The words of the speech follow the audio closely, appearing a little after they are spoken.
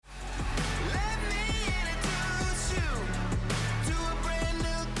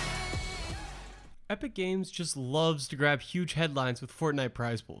Epic Games just loves to grab huge headlines with Fortnite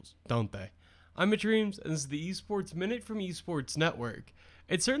prize pools, don't they? I'm Dreams, and this is the Esports Minute from Esports Network.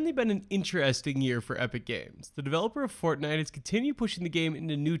 It's certainly been an interesting year for Epic Games. The developer of Fortnite has continued pushing the game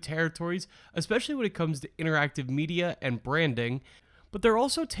into new territories, especially when it comes to interactive media and branding, but they're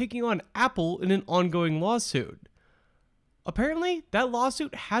also taking on Apple in an ongoing lawsuit. Apparently, that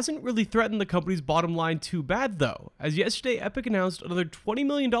lawsuit hasn't really threatened the company's bottom line too bad though, as yesterday Epic announced another $20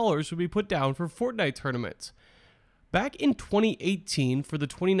 million would be put down for Fortnite tournaments. Back in 2018, for the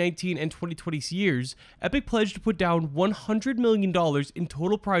 2019 and 2020 years, Epic pledged to put down $100 million in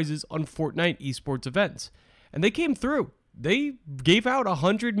total prizes on Fortnite esports events. And they came through. They gave out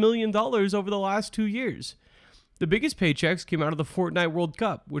 $100 million over the last 2 years. The biggest paychecks came out of the Fortnite World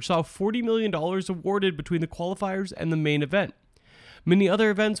Cup, which saw $40 million awarded between the qualifiers and the main event. Many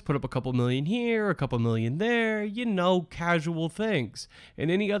other events put up a couple million here, a couple million there, casual things. In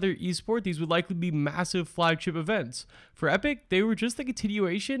any other esport, these would likely be massive flagship events. For Epic, they were just the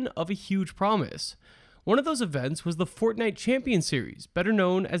continuation of a huge promise. One of those events was the Fortnite Champion Series, better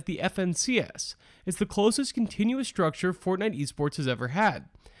known as the FNCS. It's the closest continuous structure Fortnite esports has ever had.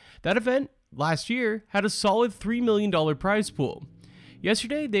 That event, last year, had a solid $3 million prize pool.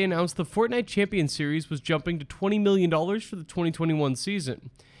 Yesterday, they announced the Fortnite Champion Series was jumping to $20 million for the 2021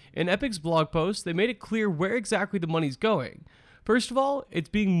 season. In Epic's blog post, they made it clear where exactly the money's going. First of all, it's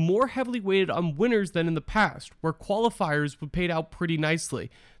being more heavily weighted on winners than in the past, where qualifiers were paid out pretty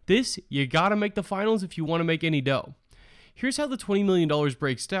nicely. This, you gotta make the finals if you want to make any dough. Here's how the $20 million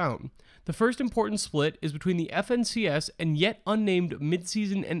breaks down. The first important split is between the FNCS and yet unnamed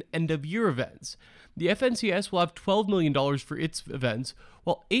mid-season and end-of-year events. The FNCS will have $12 million for its events,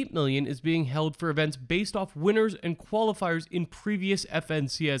 while $8 million is being held for events based off winners and qualifiers in previous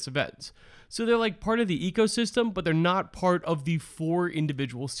FNCS events. So they're like part of the ecosystem, but they're not part of the 4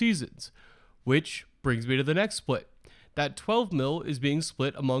 individual seasons. Which brings me to the next split. That $12 mil is being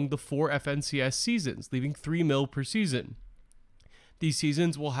split among the 4 FNCS seasons, leaving $3 mil per season. These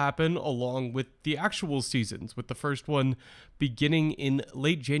seasons will happen along with the actual seasons, with the first one beginning in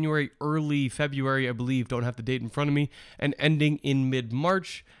late January, early February, I believe, don't have the date in front of me, and ending in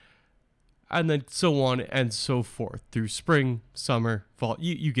mid-March, and then so on and so forth through spring, summer, fall.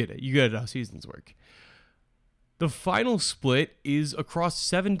 You get it. You get how seasons work. The final split is across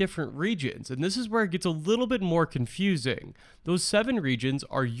 7 different regions, and this is where it gets a little bit more confusing. Those 7 regions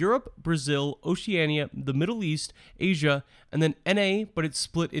are Europe, Brazil, Oceania, the Middle East, Asia, and then NA, but it's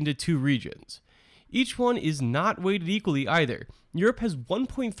split into 2 regions. Each one is not weighted equally either. Europe has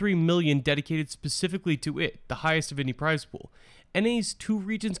 1.3 million dedicated specifically to it, the highest of any prize pool. NA's 2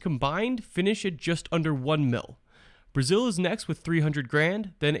 regions combined finish at just under 1 mil. Brazil is next with 300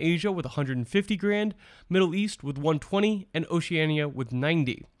 grand, then Asia with 150 grand, Middle East with 120, and Oceania with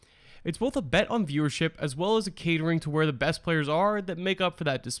 90. It's both a bet on viewership as well as a catering to where the best players are that make up for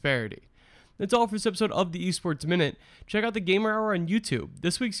that disparity. That's all for this episode of the Esports Minute. Check out the Gamer Hour on YouTube.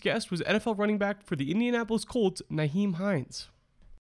 This week's guest was NFL running back for the Indianapolis Colts, Nyheim Hines.